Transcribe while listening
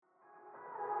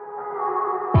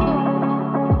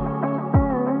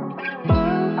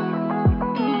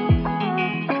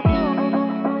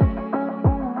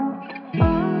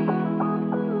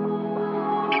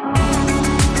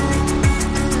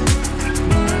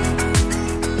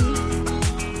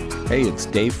Hey, it's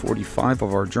day 45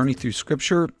 of our journey through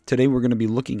Scripture. Today we're going to be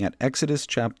looking at Exodus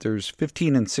chapters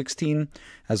 15 and 16,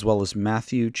 as well as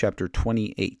Matthew chapter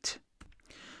 28.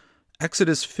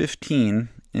 Exodus 15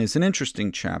 is an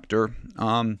interesting chapter.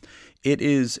 It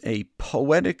is a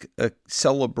poetic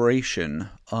celebration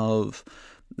of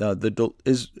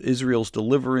Israel's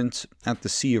deliverance at the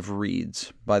Sea of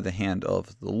Reeds by the hand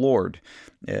of the Lord.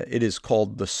 It is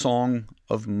called the Song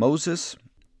of Moses.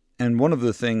 And one of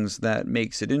the things that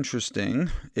makes it interesting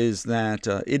is that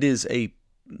it is a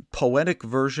poetic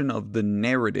version of the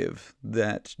narrative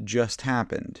that just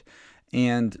happened.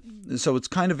 And so it's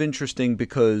kind of interesting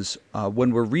because when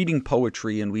we're reading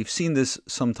poetry, and we've seen this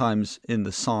sometimes in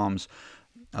the Psalms,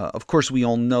 of course we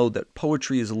all know that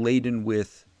poetry is laden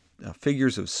with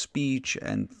figures of speech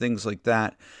and things like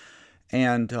that.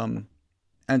 And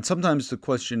sometimes the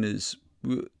question is,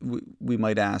 we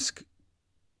might ask,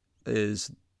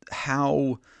 is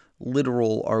how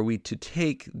literal are we to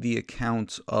take the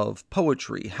accounts of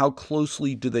poetry? How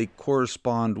closely do they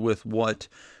correspond with what,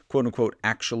 quote unquote,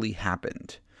 actually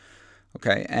happened?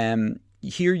 Okay, and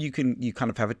here you kind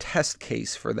of have a test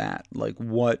case for that, like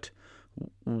what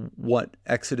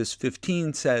Exodus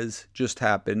 15 says just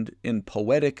happened in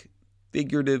poetic,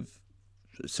 figurative,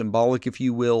 symbolic, if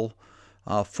you will,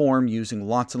 form, using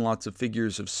lots and lots of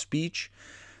figures of speech,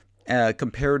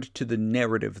 compared to the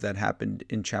narrative that happened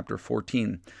in chapter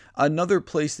 14. Another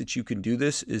place that you can do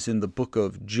this is in the book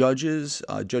of Judges.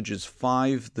 Judges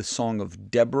 5, the Song of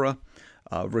Deborah,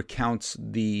 recounts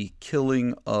the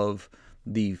killing of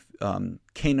the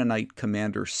Canaanite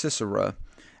commander Sisera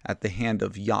at the hand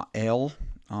of Yael.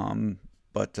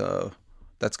 But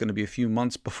that's going to be a few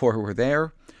months before we're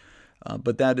there.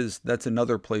 But that's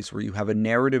another place where you have a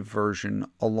narrative version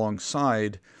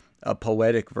alongside a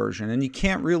poetic version. And you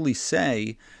can't really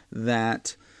say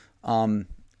that,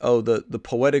 the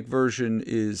poetic version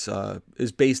is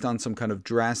based on some kind of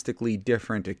drastically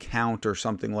different account or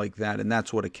something like that, and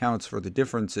that's what accounts for the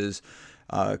differences,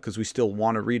 because we still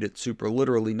want to read it super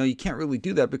literally. No, you can't really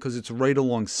do that because it's right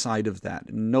alongside of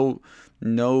that.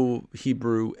 No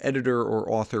Hebrew editor or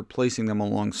author placing them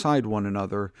alongside one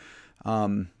another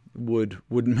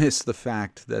would miss the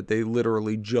fact that they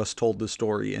literally just told the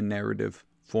story in narrative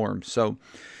form. So,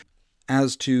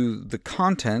 as to the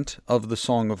content of the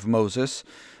Song of Moses,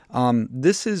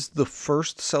 this is the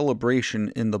first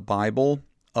celebration in the Bible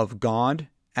of God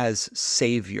as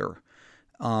Savior.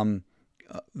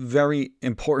 Very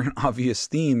important, obvious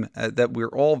theme that we're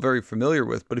all very familiar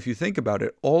with. But if you think about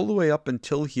it, all the way up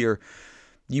until here,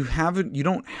 you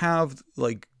don't have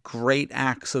like great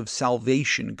acts of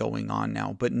salvation going on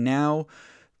now. But now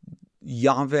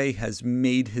Yahweh has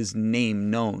made his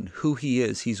name known, who he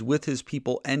is. He's with his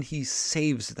people and he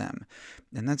saves them.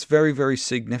 And that's very, very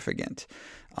significant.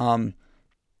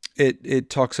 It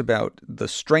talks about the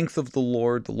strength of the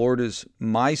Lord. The Lord is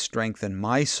my strength and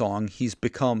my song. He's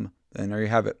become, and there you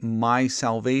have it, my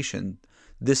salvation.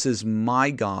 This is my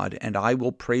God and I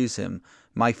will praise him.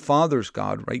 My father's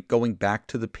God, right? Going back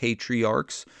to the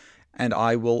patriarchs, and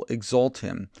I will exalt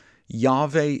him.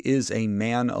 Yahweh is a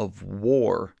man of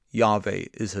war. Yahweh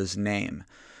is his name.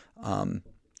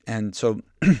 And so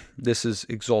this is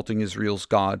exalting Israel's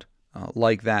God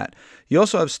like that. You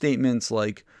also have statements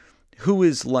like, who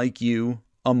is like you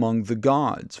among the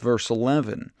gods? Verse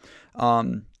 11.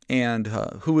 And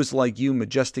who is like you,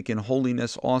 majestic in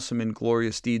holiness, awesome in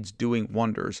glorious deeds, doing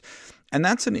wonders. And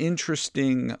that's an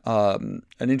interesting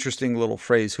little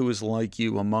phrase, who is like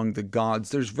you among the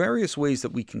gods. There's various ways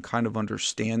that we can kind of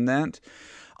understand that.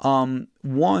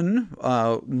 One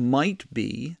might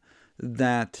be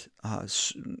that,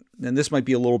 and this might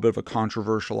be a little bit of a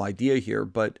controversial idea here,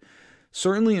 but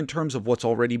certainly in terms of what's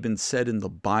already been said in the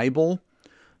Bible,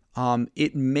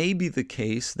 it may be the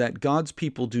case that God's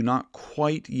people do not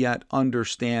quite yet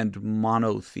understand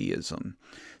monotheism,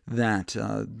 that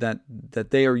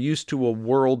they are used to a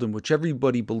world in which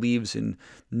everybody believes in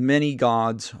many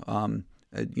gods.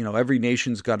 Every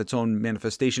nation's got its own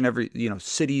manifestation.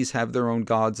 Cities have their own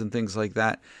gods and things like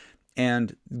that.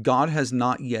 And God has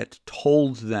not yet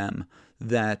told them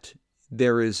that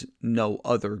there is no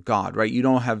other God, right? You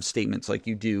don't have statements like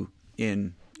you do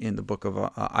in the book of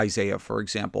Isaiah, for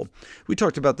example. We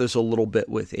talked about this a little bit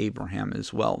with Abraham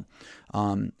as well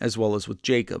as with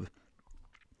Jacob.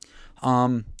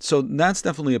 So that's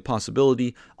definitely a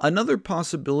possibility. Another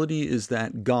possibility is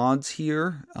that gods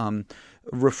here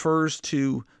refers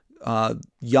to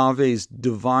Yahweh's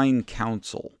divine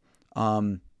counsel.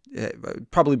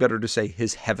 Probably better to say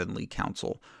his heavenly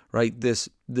counsel, right? This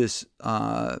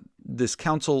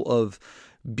counsel of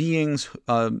beings,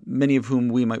 many of whom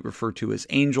we might refer to as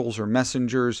angels or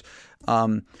messengers,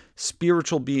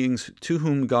 spiritual beings to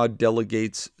whom God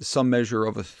delegates some measure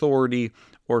of authority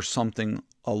or something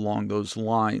along those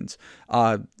lines.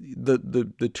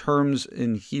 The terms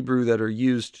in Hebrew that are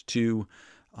used to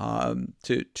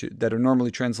that are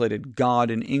normally translated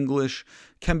God in English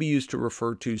can be used to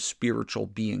refer to spiritual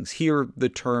beings. Here, the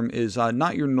term is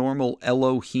not your normal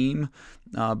Elohim,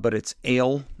 but it's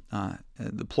El,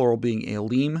 the plural being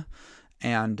Elim,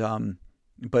 and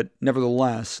but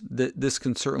nevertheless, this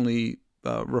can certainly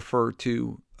refer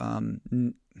to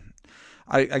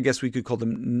I guess we could call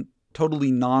them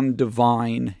totally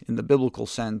non-divine in the biblical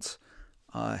sense,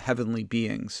 heavenly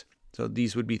beings. So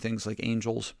these would be things like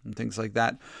angels and things like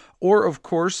that. Or, of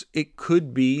course, it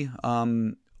could be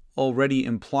already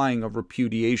implying a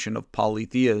repudiation of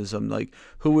polytheism, like,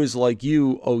 who is like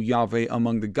you, O Yahweh,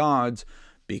 among the gods,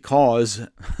 because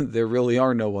there really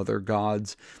are no other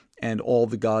gods, and all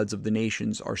the gods of the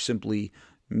nations are simply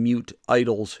mute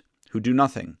idols who do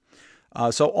nothing.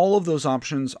 So all of those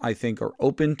options, I think, are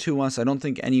open to us. I don't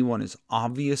think anyone is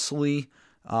obviously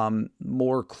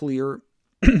more clear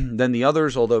than the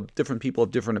others, although different people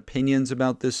have different opinions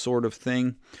about this sort of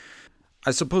thing. I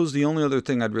suppose the only other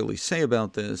thing I'd really say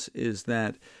about this is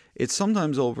that it's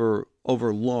sometimes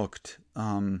overlooked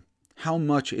how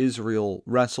much Israel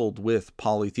wrestled with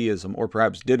polytheism, or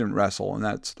perhaps didn't wrestle, and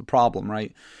that's the problem,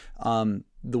 right?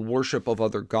 The worship of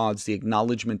other gods, the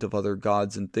acknowledgement of other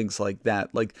gods, and things like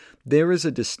that. Like, there is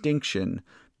a distinction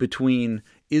between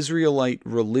Israelite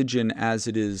religion as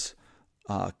it is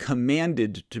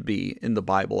commanded to be in the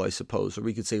Bible, I suppose, or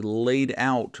we could say laid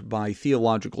out by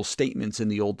theological statements in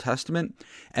the Old Testament,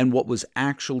 and what was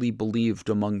actually believed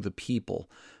among the people.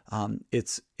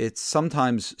 It's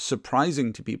sometimes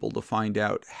surprising to people to find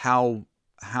out how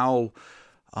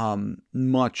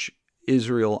much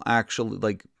Israel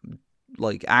actually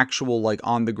like actual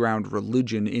on the ground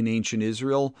religion in ancient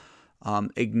Israel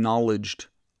acknowledged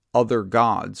other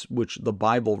gods, which the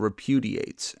Bible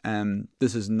repudiates. And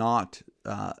this is not,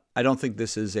 I don't think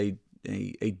this is a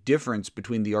difference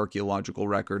between the archaeological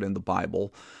record and the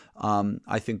Bible.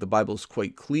 I think the Bible is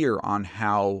quite clear on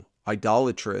how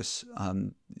idolatrous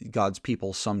God's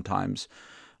people sometimes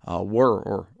were,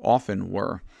 or often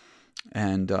were.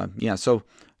 And so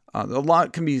a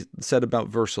lot can be said about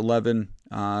verse 11,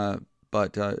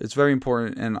 but it's very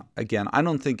important. And again, I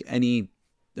don't think any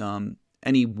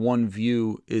one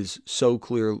view is so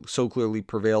clearly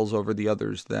prevails over the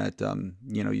others that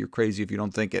you're crazy if you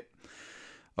don't think it.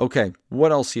 Okay,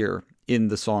 what else here in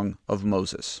the Song of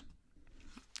Moses?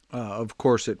 Of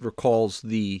course, it recalls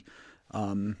the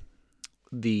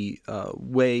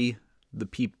way the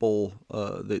people,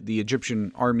 the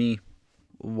Egyptian army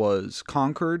was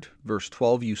conquered. Verse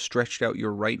 12, you stretched out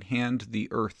your right hand, the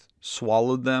earth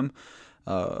swallowed them.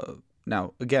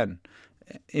 Now, again,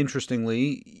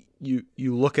 interestingly,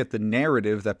 you look at the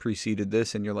narrative that preceded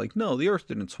this, and you're like, no, the earth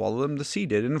didn't swallow them, the sea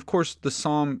did. And of course, the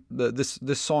psalm, this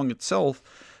song itself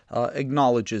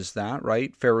acknowledges that,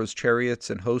 right? Pharaoh's chariots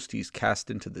and host he's cast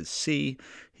into the sea.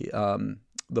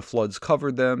 The floods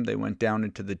covered them. They went down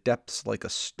into the depths like a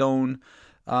stone.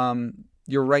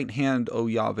 Your right hand, O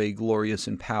Yahweh, glorious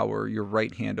in power. Your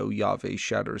right hand, O Yahweh,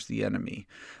 shatters the enemy.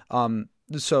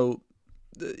 So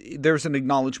there's an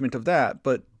acknowledgement of that,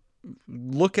 but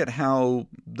look at how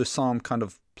the psalm kind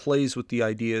of plays with the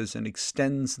ideas and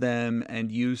extends them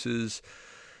and uses,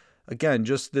 again,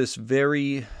 just this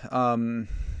very,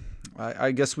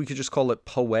 I guess we could just call it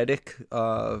poetic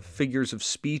figures of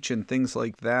speech and things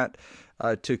like that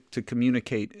to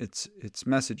communicate its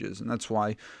messages. And that's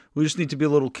why we just need to be a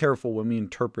little careful when we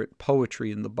interpret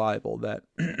poetry in the Bible, that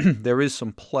there is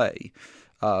some play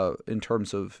in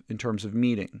terms of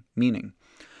meaning.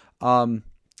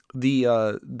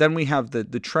 Then we have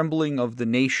the trembling of the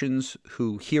nations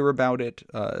who hear about it,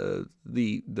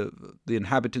 the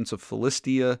inhabitants of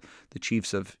Philistia, the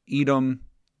chiefs of Edom,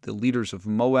 the leaders of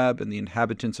Moab, and the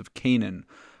inhabitants of Canaan,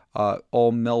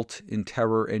 all melt in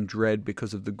terror and dread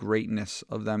because of the greatness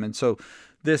of them. And so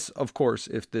this, of course,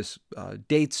 if this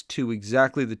dates to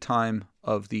exactly the time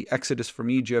of the Exodus from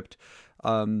Egypt,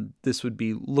 this would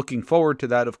be looking forward to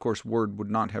that. Of course, word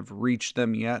would not have reached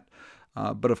them yet.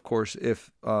 But of course,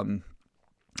 if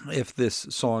this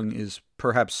song is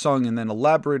perhaps sung and then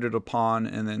elaborated upon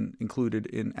and then included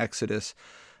in Exodus,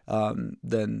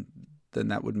 then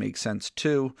that would make sense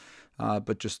too.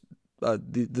 But just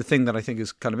the thing that I think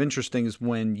is kind of interesting is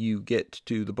when you get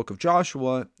to the book of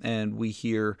Joshua and we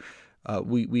hear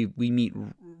we meet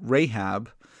Rahab.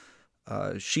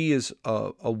 She is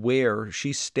aware.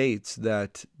 She states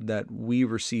that we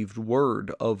received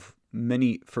word of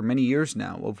for many years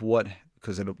now of what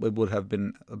because it would have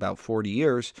been about 40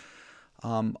 years,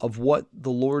 of what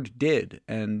the Lord did,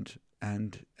 and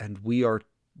we are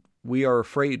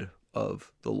afraid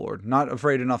of the Lord, not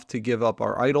afraid enough to give up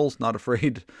our idols, not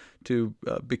afraid to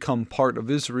become part of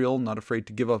Israel, not afraid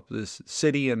to give up this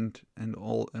city and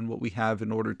what we have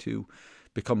in order to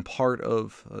become part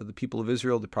of the people of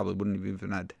Israel. They probably wouldn't have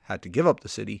even had to give up the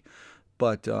city,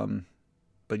 but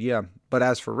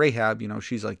as for Rahab,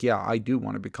 she's like, yeah, I do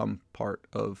want to become part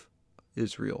of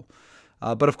Israel,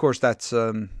 but of course that's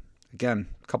again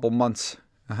a couple months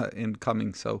in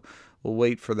coming, so we'll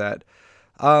wait for that.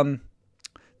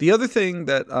 The other thing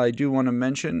that I do want to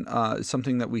mention is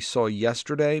something that we saw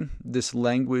yesterday, this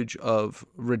language of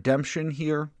redemption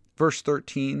here. Verse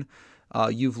 13,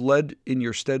 you've led in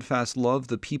your steadfast love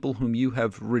the people whom you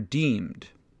have redeemed.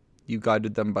 You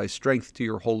guided them by strength to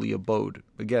your holy abode.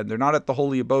 Again, they're not at the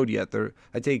holy abode yet.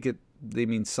 I take it they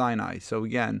mean Sinai. So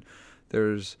again,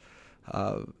 there's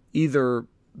either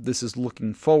this is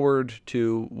looking forward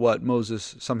to what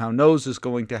Moses somehow knows is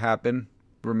going to happen.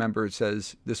 Remember, it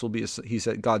says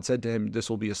God said to him, this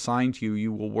will be a sign to you.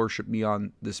 You will worship me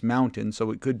on this mountain.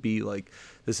 So it could be like,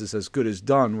 this is as good as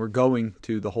done. We're going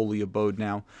to the holy abode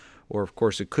now. Or, of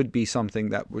course, it could be something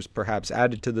that was perhaps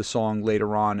added to the song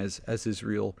later on as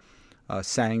Israel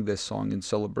sang this song in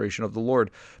celebration of the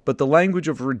Lord. But the language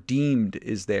of redeemed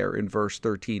is there in verse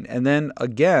 13. And then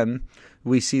again,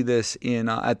 we see this in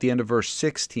at the end of verse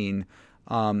 16.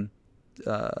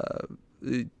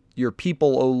 Your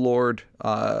people, O Lord,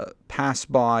 pass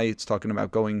by. It's talking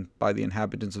about going by the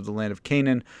inhabitants of the land of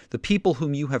Canaan, the people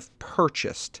whom you have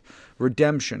purchased,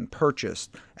 redemption,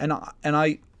 purchased. And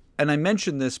I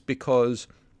mention this because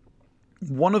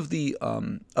one of the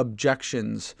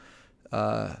objections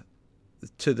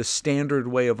to the standard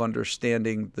way of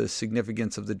understanding the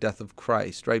significance of the death of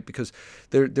Christ, right? Because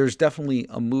there's definitely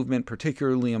a movement,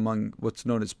 particularly among what's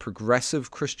known as progressive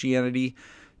Christianity,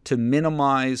 to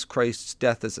minimize Christ's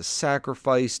death as a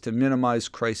sacrifice, to minimize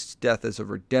Christ's death as a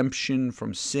redemption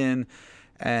from sin,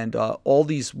 and all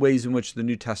these ways in which the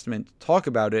New Testament talk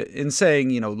about it, in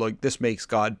saying, like this makes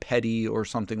God petty or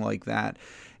something like that,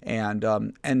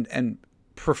 and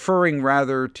preferring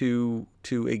rather to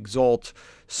exalt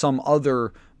some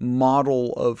other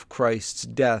model of Christ's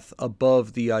death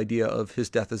above the idea of his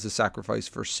death as a sacrifice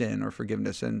for sin or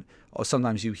forgiveness. And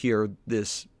sometimes you hear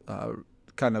this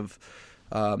kind of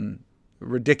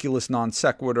ridiculous non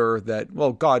sequitur that,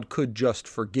 well, God could just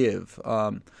forgive,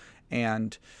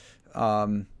 and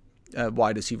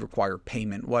why does he require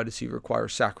payment? Why does he require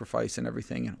sacrifice and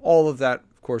everything? And all of that,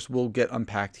 of course, will get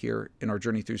unpacked here in our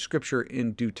journey through Scripture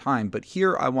in due time. But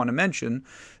here I want to mention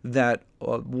that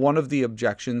one of the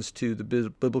objections to the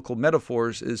biblical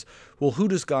metaphors is, well, who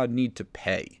does God need to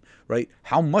pay? Right?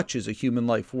 How much is a human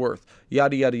life worth?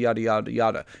 Yada, yada, yada, yada,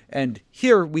 yada. And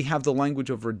here we have the language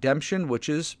of redemption, which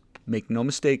is, make no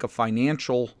mistake, a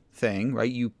financial thing, right?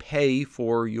 You pay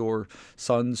for your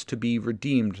sons to be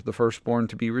redeemed, the firstborn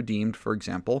to be redeemed, for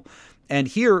example. And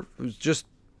here, just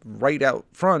right out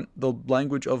front, the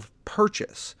language of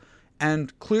purchase.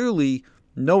 And clearly,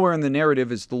 nowhere in the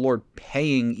narrative is the Lord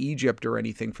paying Egypt or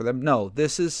anything for them. No,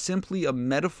 this is simply a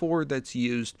metaphor that's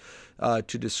used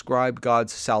to describe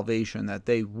God's salvation, that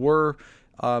they were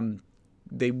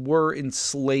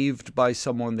enslaved by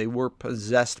someone, they were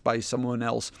possessed by someone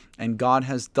else, and God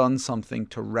has done something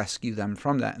to rescue them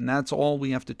from that. And that's all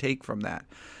we have to take from that.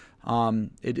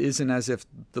 It isn't as if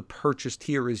the purchased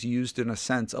here is used in a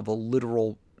sense of a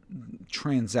literal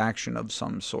transaction of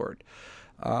some sort.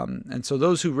 And so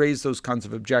those who raise those kinds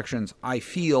of objections, I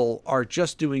feel, are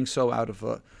just doing so out of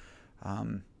a,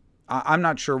 I'm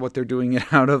not sure what they're doing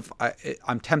it out of.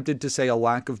 I'm tempted to say a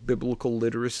lack of biblical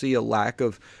literacy, a lack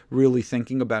of really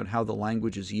thinking about how the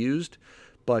language is used,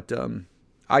 but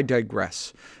I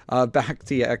digress. Back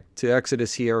to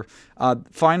Exodus here.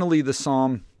 Finally, the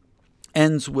psalm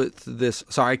ends with this.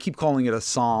 Sorry, I keep calling it a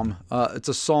psalm. It's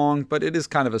a song, but it is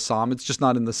kind of a psalm. It's just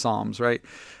not in the Psalms, right?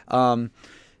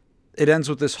 It ends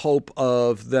with this hope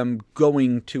of them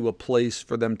going to a place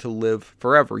for them to live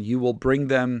forever. You will bring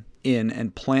them in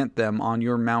and plant them on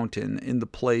your mountain in the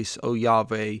place, O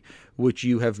Yahweh, which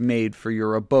you have made for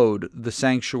your abode, the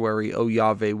sanctuary, O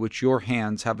Yahweh, which your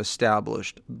hands have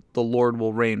established. The Lord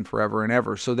will reign forever and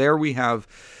ever. So there we have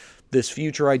this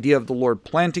future idea of the Lord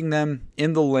planting them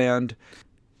in the land.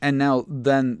 And now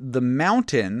then the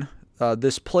mountain,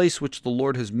 this place which the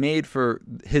Lord has made for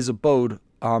his abode,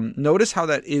 notice how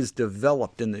that is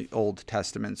developed in the Old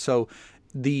Testament. So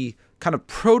the kind of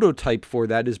prototype for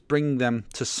that is bringing them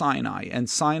to Sinai. And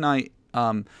Sinai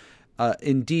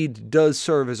indeed does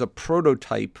serve as a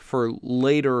prototype for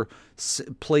later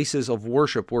places of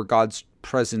worship where God's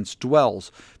presence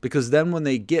dwells. Because then when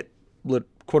they get,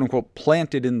 quote unquote,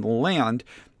 planted in the land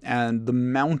and the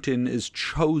mountain is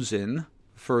chosen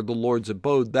for the Lord's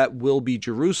abode, that will be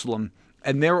Jerusalem.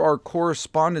 And there are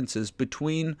correspondences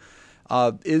between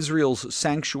Israel's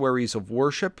sanctuaries of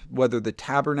worship, whether the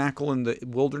tabernacle in the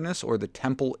wilderness or the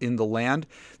temple in the land.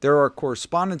 There are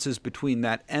correspondences between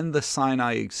that and the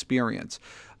Sinai experience.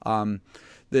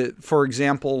 For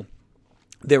example,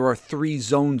 there are 3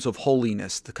 zones of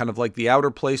holiness, kind of like the outer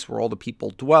place where all the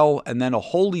people dwell, and then a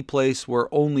holy place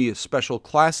where only a special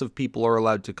class of people are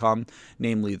allowed to come,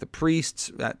 namely the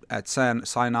priests. At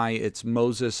Sinai, it's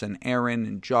Moses and Aaron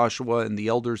and Joshua and the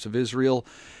elders of Israel.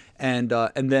 And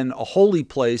then a holy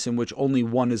place in which only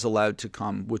one is allowed to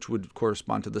come, which would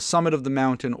correspond to the summit of the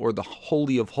mountain or the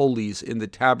Holy of Holies in the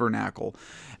tabernacle.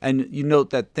 And you note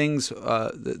that things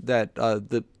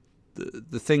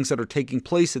the things that are taking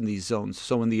place in these zones.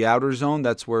 So in the outer zone,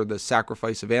 that's where the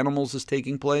sacrifice of animals is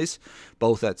taking place,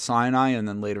 both at Sinai and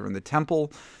then later in the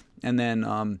temple. And then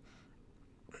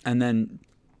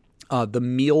the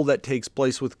meal that takes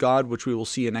place with God, which we will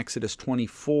see in Exodus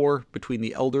 24 between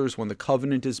the elders when the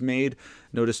covenant is made.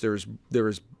 Notice there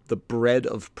is the bread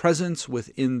of presence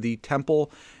within the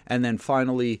temple, and then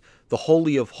finally the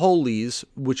Holy of Holies,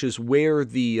 which is where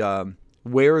the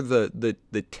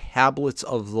tablets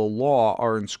of the law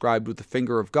are inscribed with the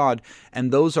finger of God,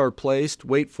 and those are placed,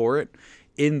 wait for it,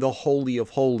 in the Holy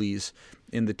of Holies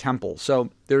in the temple. So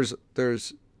there's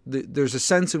a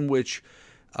sense in which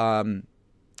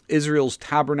Israel's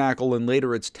tabernacle and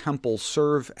later its temple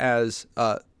serve as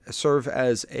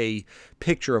a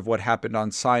picture of what happened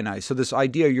on Sinai. So this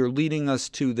idea, you're leading us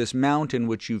to this mountain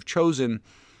which you've chosen,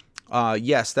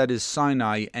 yes, that is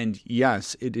Sinai, and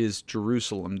yes, it is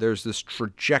Jerusalem. There's this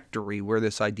trajectory where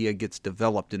this idea gets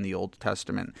developed in the Old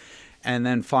Testament. And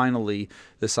then finally,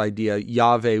 this idea,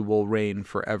 Yahweh will reign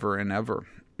forever and ever.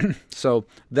 So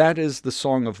that is the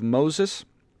Song of Moses.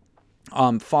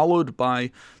 Followed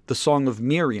by the Song of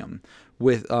Miriam,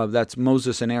 that's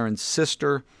Moses and Aaron's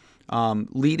sister,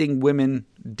 leading women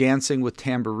dancing with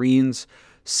tambourines.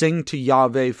 Sing to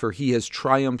Yahweh, for he has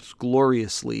triumphed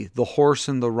gloriously. The horse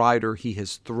and the rider he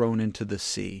has thrown into the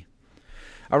sea.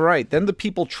 All right, then the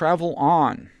people travel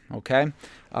on, okay?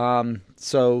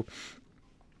 So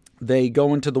they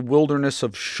go into the wilderness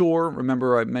of Shur.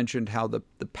 Remember, I mentioned how the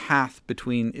path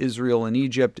between Israel and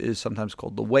Egypt is sometimes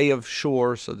called the Way of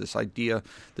Shur. So this idea,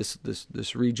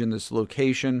 this region, this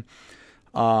location,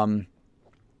 and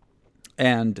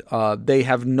they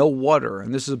have no water.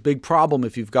 And this is a big problem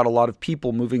if you've got a lot of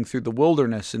people moving through the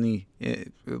wilderness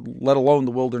let alone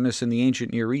the wilderness in the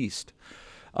ancient Near East.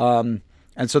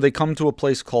 And so they come to a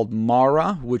place called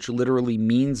Mara, which literally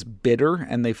means bitter,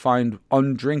 and they find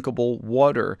undrinkable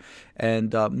water.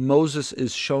 And Moses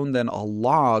is shown then a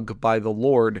log by the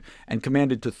Lord and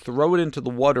commanded to throw it into the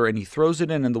water, and he throws it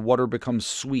in, and the water becomes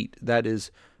sweet. That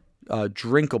is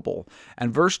drinkable.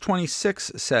 And verse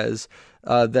 26 says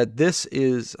that this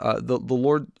is, the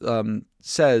Lord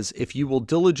says, if you will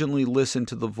diligently listen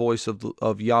to the voice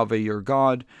of Yahweh your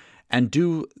God, and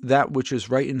do that which is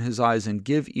right in his eyes, and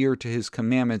give ear to his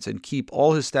commandments, and keep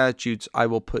all his statutes, I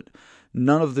will put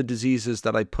none of the diseases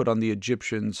that I put on the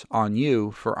Egyptians on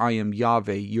you, for I am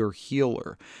Yahweh, your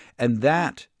healer. And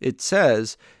that, it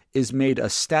says, is made a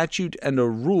statute and a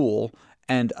rule,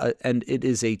 and it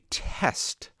is a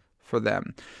test for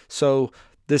them. So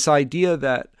this idea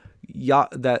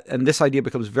and this idea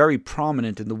becomes very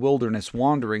prominent in the wilderness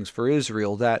wanderings for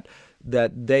Israel, that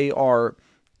they are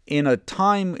in a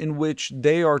time in which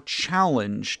they are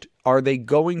challenged. Are they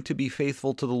going to be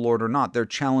faithful to the Lord or not? They're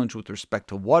challenged with respect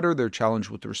to water. They're challenged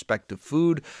with respect to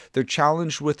food. They're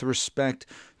challenged with respect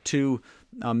to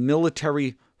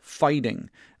military fighting.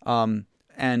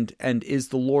 And is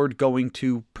the Lord going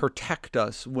to protect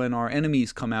us when our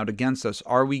enemies come out against us?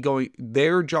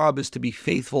 Their job is to be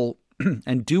faithful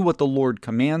and do what the Lord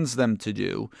commands them to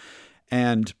do,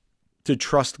 and to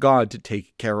trust God to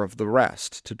take care of the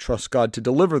rest, to trust God to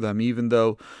deliver them, even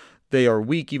though they are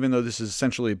weak, even though this is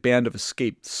essentially a band of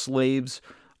escaped slaves.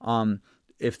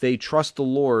 If they trust the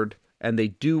Lord and they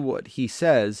do what he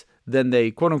says, then they,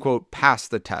 quote unquote, pass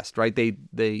the test, right?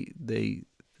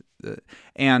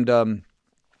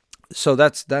 So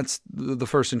that's the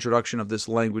first introduction of this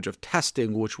language of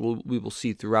testing, which we will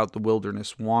see throughout the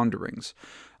wilderness wanderings.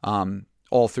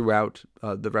 All throughout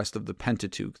the rest of the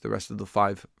Pentateuch, the rest of the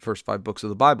first five books of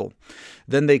the Bible.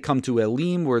 Then they come to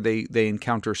Elim, where they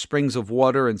encounter springs of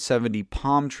water and 70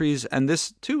 palm trees, and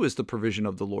this too is the provision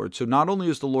of the Lord. So not only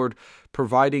is the Lord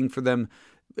providing for them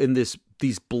in this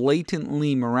these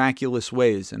blatantly miraculous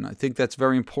ways. And I think that's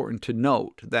very important to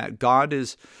note, that God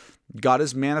is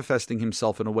manifesting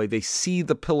himself in a way. They see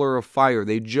the pillar of fire.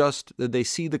 They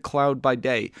see the cloud by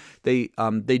day.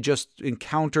 They just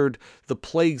encountered the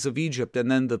plagues of Egypt and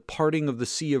then the parting of the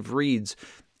Sea of Reeds.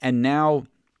 And now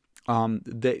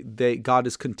God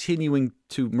is continuing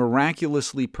to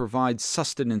miraculously provide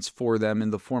sustenance for them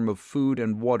in the form of food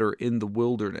and water in the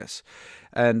wilderness.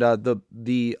 And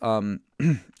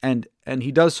and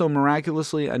he does so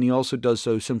miraculously, and he also does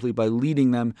so simply by leading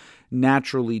them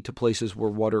naturally to places where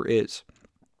water is.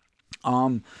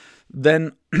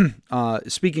 Then,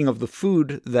 speaking of the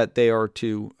food that they are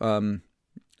to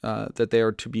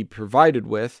be provided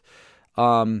with,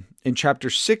 in chapter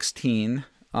 16,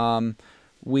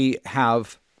 we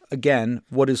have again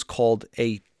what is called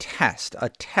a test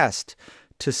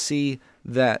to see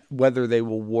that whether they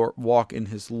will walk in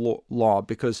his law,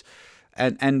 because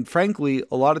and frankly,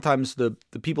 a lot of times the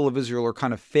people of Israel are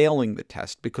kind of failing the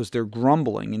test because they're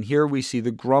grumbling. And here we see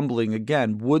the grumbling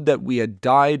again. Would that we had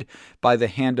died by the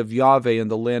hand of Yahweh in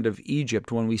the land of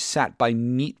Egypt, when we sat by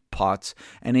meat pots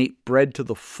and ate bread to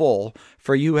the full,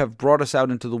 for you have brought us out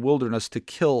into the wilderness to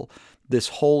kill this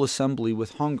whole assembly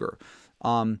with hunger.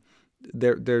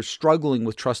 They're struggling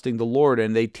with trusting the Lord,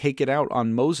 and they take it out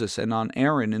on Moses and on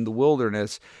Aaron in the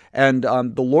wilderness. And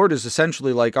the Lord is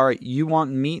essentially like, all right, you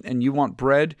want meat and you want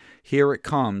bread? Here it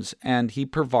comes. And he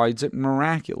provides it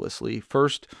miraculously.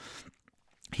 First,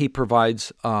 he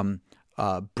provides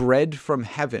bread from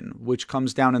heaven, which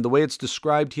comes down. And the way it's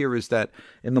described here is that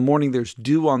in the morning there's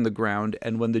dew on the ground,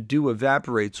 and when the dew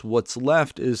evaporates, what's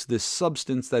left is this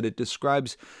substance that it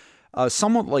describes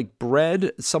somewhat like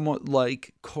bread, somewhat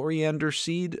like coriander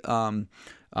seed.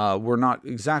 We're not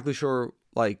exactly sure,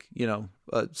 like,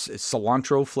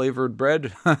 cilantro flavored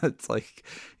bread. It's like,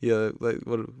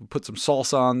 put some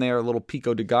salsa on there, a little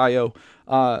pico de gallo.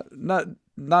 Not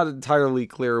entirely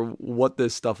clear what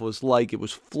this stuff was like. It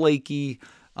was flaky,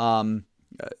 but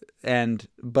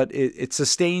it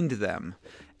sustained them.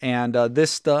 And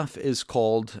this stuff is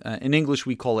called, in English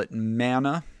we call it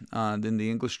manna. In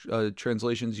the English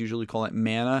translations usually call it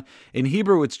manna. In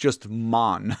Hebrew it's just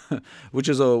man, which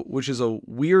is a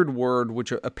weird word,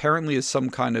 which apparently is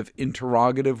some kind of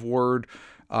interrogative word.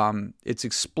 It's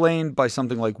explained by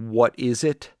something like, what is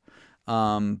it?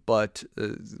 But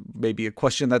maybe a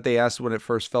question that they asked when it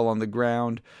first fell on the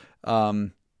ground.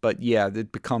 But yeah,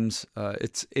 it becomes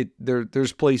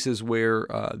there's places where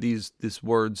these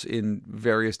words in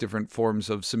various different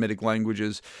forms of Semitic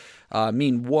languages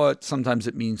mean what. Sometimes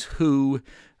it means who.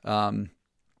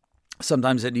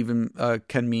 Sometimes it even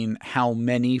can mean how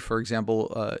many. For example,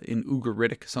 in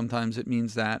Ugaritic, sometimes it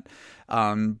means that.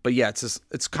 But yeah,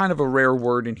 it's kind of a rare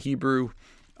word in Hebrew,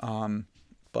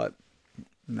 but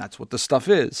that's what the stuff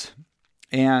is.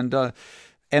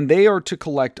 And they are to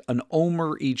collect an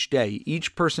omer each day.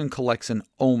 Each person collects an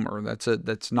omer.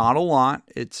 That's not a lot.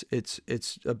 It's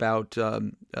about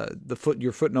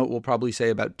your footnote will probably say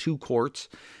about 2 quarts,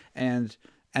 and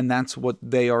that's what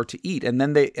they are to eat. And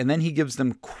then he gives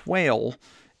them quail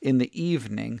in the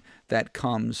evening that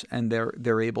comes, and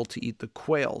they're able to eat the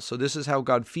quail. So this is how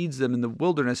God feeds them in the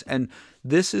wilderness, and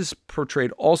this is portrayed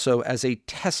also as a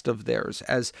test of theirs,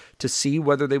 as to see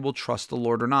whether they will trust the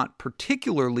Lord or not,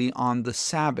 particularly on the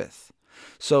Sabbath.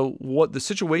 So what the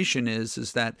situation is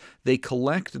that they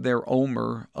collect their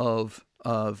omer of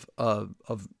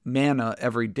manna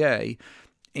every day,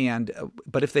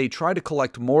 but if they try to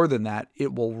collect more than that,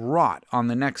 it will rot on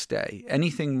the next day.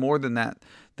 Anything more than that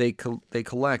they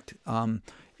collect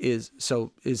is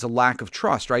a lack of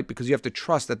trust, right? Because you have to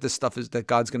trust that that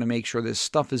God's going to make sure this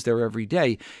stuff is there every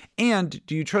day. And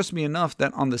do you trust me enough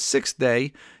that on the 6th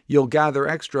day you'll gather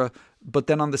extra, but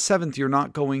then on the 7th you're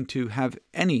not going to have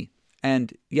any,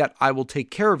 and yet I will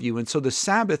take care of you? And so the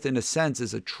Sabbath, in a sense,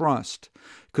 is a trust,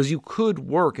 because you could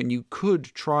work and you could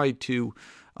try to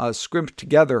scrimp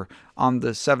together on the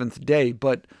 7th day,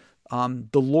 but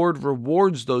the Lord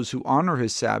rewards those who honor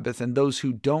his Sabbath, and those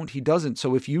who don't, he doesn't.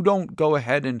 So if you don't go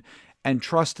ahead and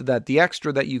trust that the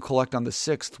extra that you collect on the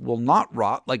 6th will not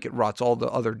rot like it rots all the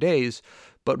other days,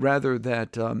 but rather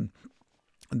that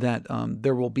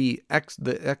there will be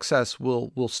the excess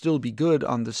will still be good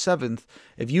on the 7th.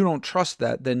 If you don't trust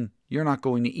that, then you're not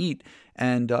going to eat.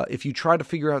 And if you try to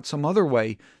figure out some other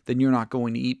way, then you're not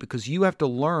going to eat, because you have to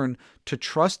learn to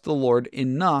trust the Lord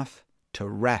enough to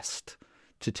rest,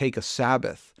 to take a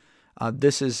Sabbath.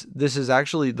 This is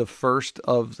actually the first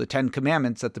of the 10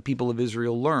 commandments that the people of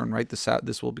Israel learn, right?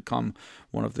 This will become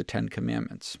one of the 10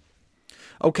 commandments.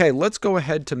 Okay, let's go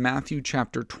ahead to Matthew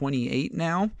chapter 28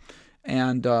 now.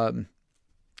 And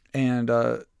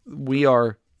we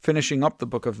are finishing up the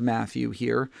book of Matthew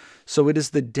here. So it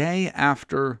is the day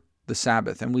after the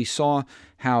Sabbath, and we saw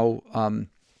how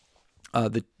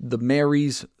the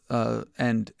Marys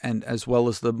and as well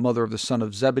as the mother of the son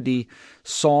of Zebedee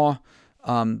saw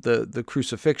the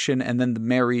crucifixion, and then the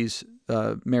Marys,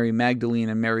 Mary Magdalene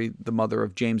and Mary, the mother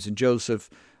of James and Joseph,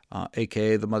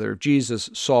 aka the mother of Jesus,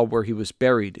 saw where he was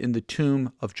buried in the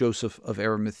tomb of Joseph of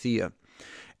Arimathea.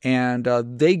 And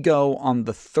they go on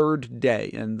the third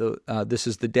day, and this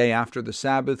is the day after the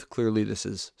Sabbath. Clearly, this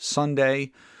is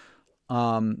Sunday.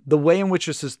 The way in which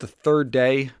this is the third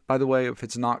day, by the way, if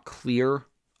it's not clear,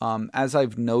 as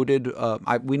I've noted,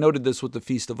 we noted this with the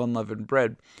Feast of Unleavened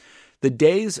Bread. The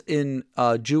days in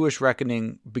Jewish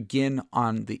reckoning begin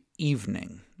on the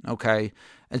evening, okay?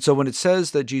 And so when it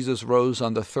says that Jesus rose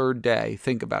on the third day,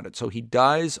 think about it. So he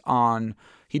dies around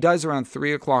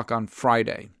 3 o'clock on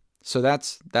Friday. So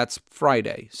that's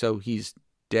Friday. So he's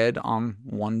dead on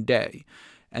one day.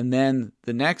 And then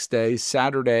the next day,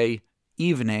 Saturday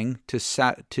evening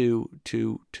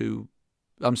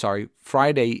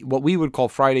Friday, what we would call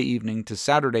Friday evening to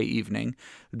Saturday evening,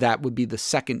 that would be the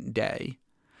second day.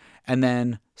 And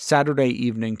then Saturday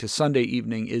evening to Sunday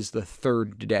evening is the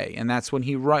third day. And that's when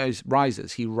he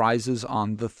rises. He rises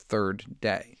on the third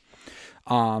day.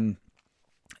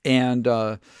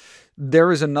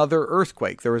 There is another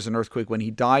earthquake. There was an earthquake when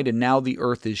he died, and now the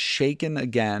earth is shaken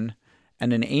again.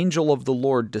 And an angel of the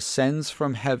Lord descends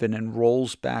from heaven and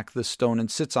rolls back the stone and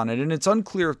sits on it. And it's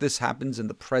unclear if this happens in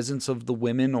the presence of the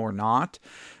women or not.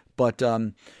 But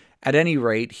at any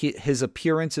rate, his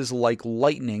appearance is like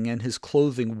lightning and his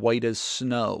clothing white as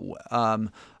snow.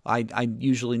 I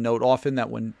usually note often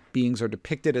that when beings are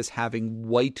depicted as having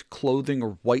white clothing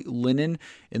or white linen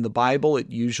in the Bible, it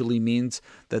usually means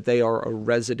that they are a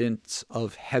resident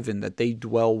of heaven, that they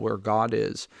dwell where God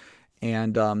is.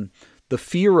 And the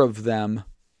fear of them,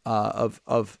 of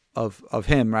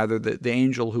him, rather, the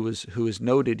angel who is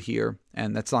noted here,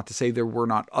 and that's not to say there were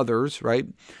not others, right?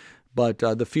 But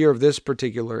the fear of this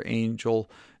particular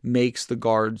angel makes the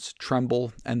guards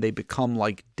tremble, and they become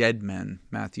like dead men,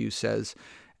 Matthew says.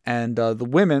 And the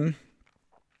women,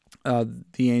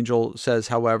 the angel says,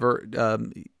 however,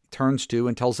 turns to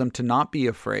and tells them to not be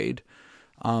afraid,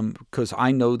 because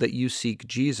I know that you seek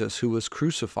Jesus who was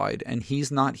crucified, and he's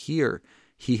not here.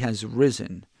 He has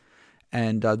risen.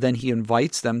 And then he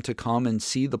invites them to come and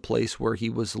see the place where he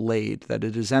was laid, that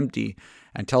it is empty,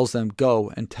 and tells them,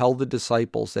 go and tell the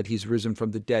disciples that he's risen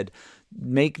from the dead.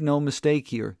 Make no mistake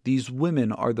here. These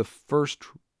women are the first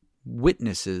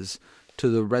witnesses to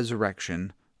the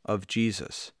resurrection of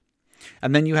Jesus.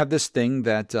 And then you have this thing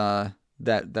that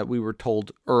we were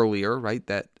told earlier, right?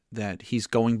 That he's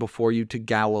going before you to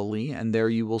Galilee, and there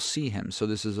you will see him. So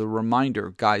this is a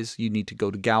reminder, guys, you need to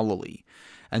go to Galilee.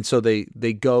 And so they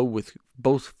go with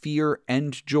both fear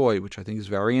and joy, which I think is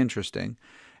very interesting.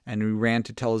 And he ran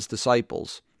to tell his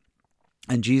disciples.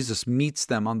 And Jesus meets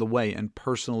them on the way and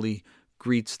personally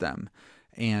greets them.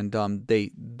 And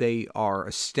they are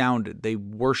astounded. They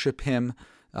worship him.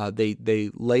 They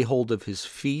lay hold of his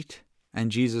feet.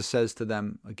 And Jesus says to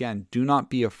them, again, do not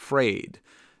be afraid.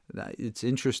 It's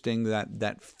interesting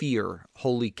that fear,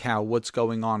 holy cow, what's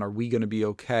going on? Are we going to be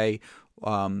okay?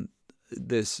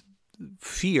 This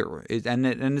fear, and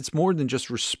it's more than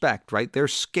just respect, right? They're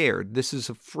scared. This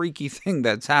is a freaky thing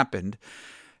that's happened.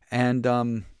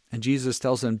 And Jesus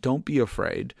tells them, don't be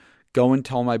afraid. Go and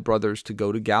tell my brothers to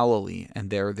go to Galilee,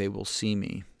 and there they will see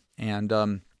me. And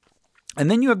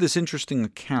then you have this interesting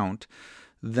account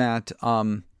that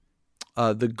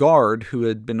the guard who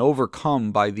had been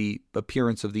overcome by the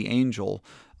appearance of the angel,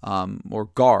 or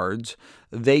guards,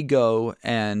 they go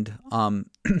and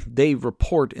they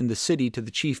report in the city to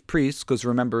the chief priests, because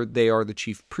remember, they are the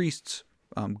chief priests'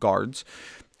 guards,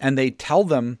 and they tell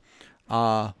them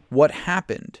what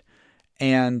happened,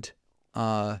 and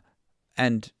the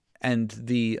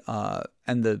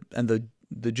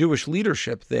Jewish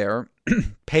leadership there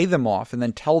pay them off and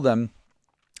then tell them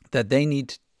that they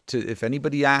need to, if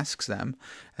anybody asks them,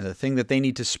 and the thing that they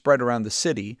need to spread around the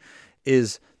city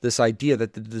is this idea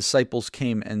that the disciples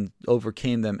came and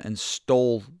overcame them and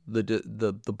stole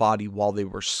the body while they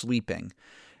were sleeping.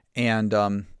 And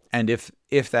if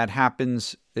that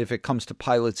happens, if it comes to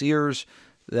Pilate's ears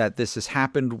that this has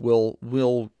happened,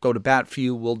 we'll go to bat for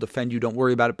you, we'll defend you, don't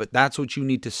worry about it, but that's what you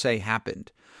need to say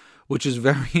happened, which is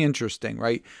very interesting,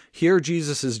 right? Here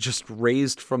Jesus is just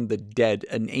raised from the dead.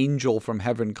 An angel from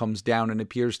heaven comes down and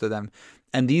appears to them,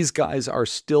 and these guys are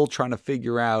still trying to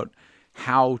figure out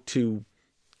how to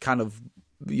kind of,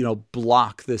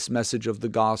 block this message of the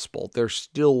gospel. They're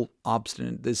still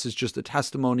obstinate. This is just a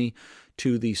testimony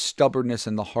to the stubbornness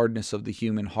and the hardness of the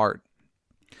human heart.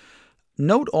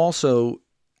 Note also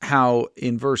how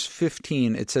in verse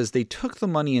 15 it says, they took the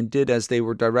money and did as they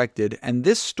were directed, and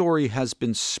this story has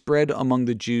been spread among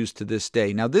the Jews to this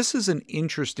day. Now, this is an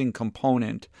interesting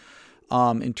component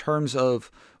in terms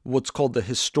of what's called the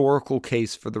historical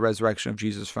case for the resurrection of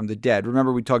Jesus from the dead.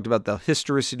 Remember, we talked about the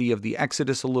historicity of the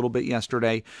Exodus a little bit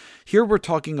yesterday. Here we're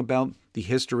talking about the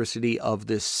historicity of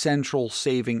this central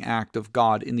saving act of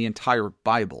God in the entire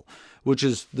Bible, which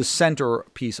is the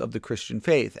centerpiece of the Christian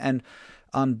faith. And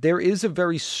there is a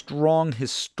very strong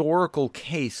historical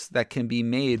case that can be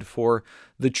made for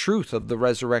the truth of the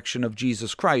resurrection of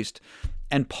Jesus Christ.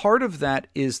 And part of that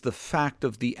is the fact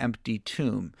of the empty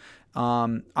tomb.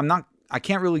 I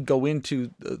can't really go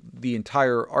into the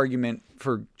entire argument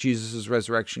for Jesus'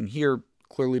 resurrection here.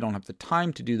 Clearly don't have the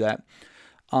time to do that.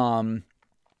 And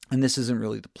this isn't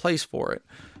really the place for it.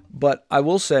 But I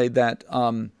will say that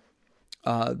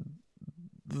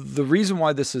the reason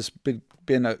why this has been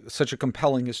such a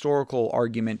compelling historical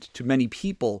argument to many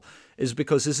people is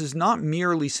because this is not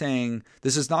merely saying,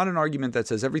 this is not an argument that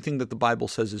says everything that the Bible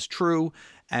says is true,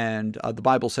 and the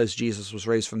Bible says Jesus was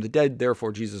raised from the dead,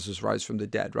 therefore Jesus is raised from the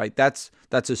dead, right? That's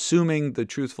assuming the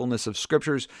truthfulness of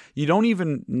scriptures. You don't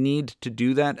even need to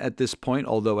do that at this point,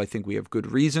 although I think we have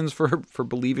good reasons for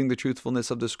believing the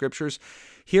truthfulness of the scriptures.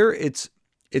 Here it's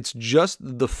just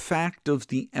the fact of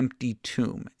the empty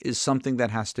tomb is something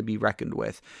that has to be reckoned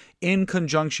with in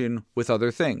conjunction with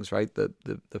other things, right? The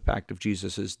fact of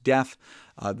Jesus' death,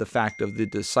 the fact of the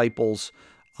disciples'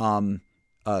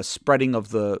 spreading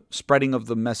of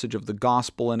the message of the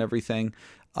gospel and everything,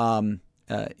 and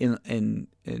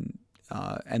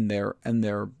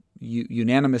their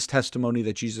unanimous testimony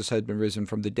that Jesus had been risen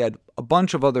from the dead, a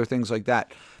bunch of other things like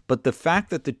that. But the fact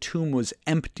that the tomb was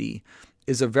empty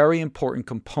is a very important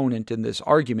component in this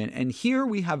argument. And here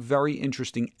we have very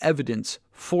interesting evidence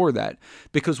for that.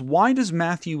 Because why does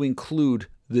Matthew include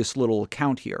this little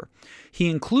account here? He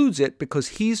includes it because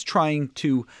he's trying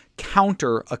to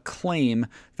counter a claim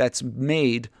that's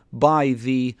made by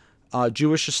the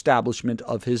Jewish establishment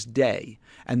of his day.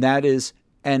 And that is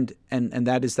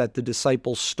that the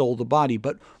disciples stole the body.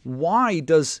 But why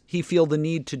does he feel the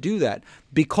need to do that?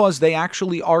 Because they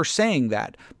actually are saying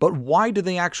that. But why do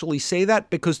they actually say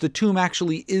that? Because the tomb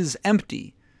actually is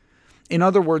empty. In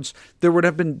other words, there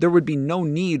would be no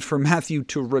need for Matthew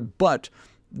to rebut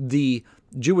the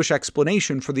Jewish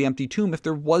explanation for the empty tomb if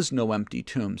there was no empty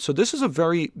tomb. So this is a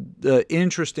very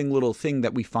interesting little thing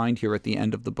that we find here at the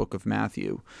end of the book of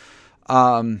Matthew.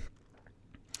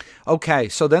 Okay,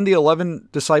 so then the 11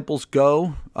 disciples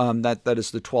go, that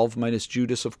is the 12 minus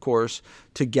Judas, of course,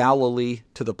 to Galilee,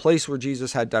 to the place where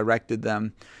Jesus had directed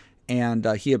them, and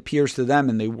he appears to them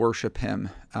and they worship him.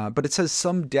 But it says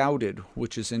some doubted,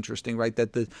 which is interesting, right?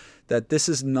 That this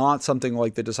is not something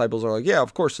like the disciples are like, yeah,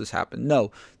 of course this happened.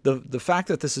 No, the fact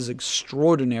that this is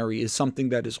extraordinary is something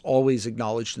that is always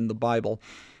acknowledged in the Bible.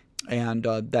 And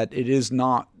that it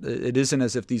isn't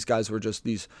as if these guys were just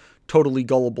these totally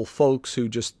gullible folks who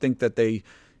just think that they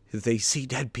see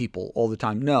dead people all the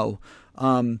time. No,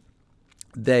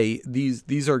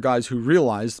 these are guys who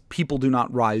realize people do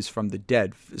not rise from the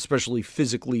dead, especially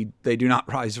physically. They do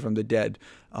not rise from the dead.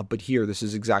 But here, this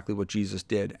is exactly what Jesus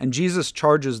did. And Jesus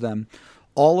charges them,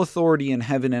 all authority in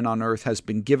heaven and on earth has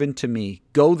been given to me.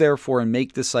 Go therefore and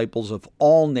make disciples of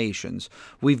all nations.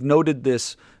 We've noted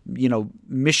this,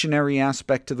 missionary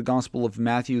aspect to the Gospel of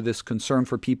Matthew, this concern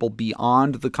for people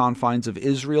beyond the confines of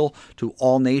Israel to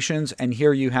all nations. And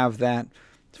here you have that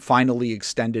finally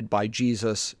extended by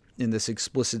Jesus in this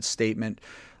explicit statement,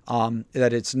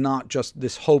 that it's not just,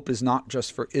 this hope is not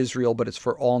just for Israel, but it's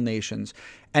for all nations.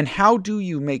 And how do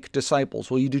you make disciples?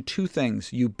 Well, you do two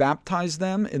things. You baptize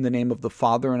them in the name of the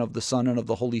Father and of the Son and of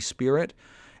the Holy Spirit,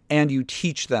 and you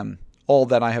teach them all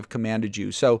that I have commanded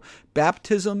you. So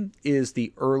baptism is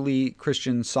the early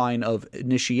Christian sign of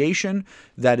initiation.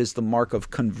 That is the mark of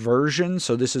conversion.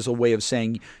 So this is a way of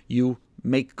saying you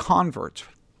make converts,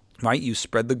 right? You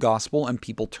spread the gospel and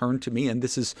people turn to me, and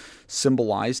this is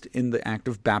symbolized in the act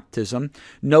of baptism.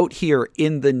 Note here,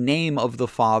 in the name of the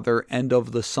Father and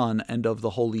of the Son and of the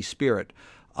Holy Spirit.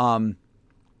 It's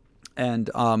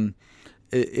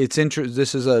interesting.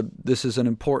 This is an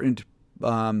important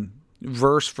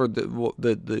verse for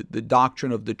the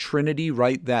doctrine of the Trinity,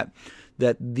 right? That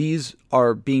these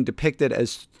are being depicted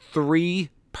as three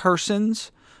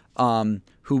persons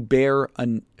who bear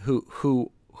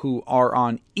who are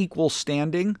on equal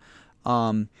standing,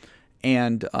 and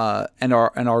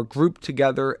are grouped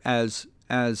together as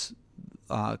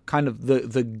kind of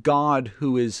the God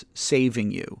who is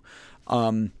saving you,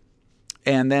 and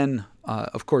then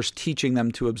of course, teaching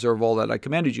them to observe all that I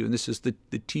commanded you. And this is the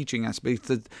teaching aspect.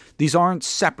 These aren't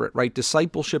separate, right?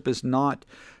 Discipleship is not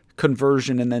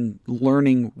conversion and then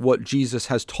learning what Jesus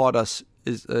has taught us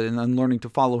and then learning to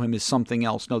follow him is something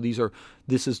else. No,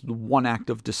 this is one act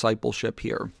of discipleship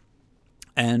here.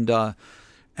 And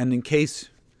in case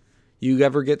you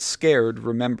ever get scared,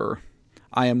 remember,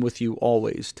 I am with you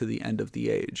always to the end of the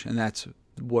age. And that's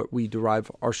what we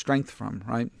derive our strength from,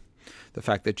 right? The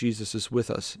fact that Jesus is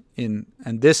with us and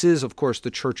this is, of course,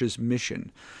 the church's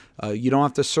mission. You don't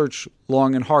have to search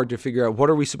long and hard to figure out what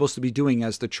are we supposed to be doing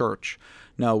as the church.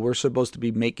 No, we're supposed to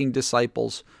be making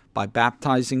disciples by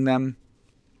baptizing them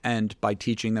and by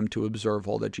teaching them to observe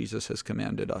all that Jesus has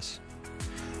commanded us.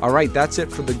 All right, that's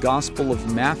it for the Gospel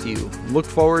of Matthew. Look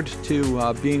forward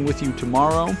to being with you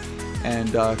tomorrow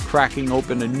and cracking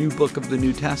open a new book of the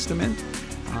New Testament.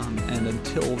 And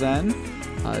until then,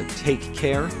 take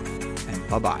care and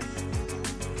bye-bye.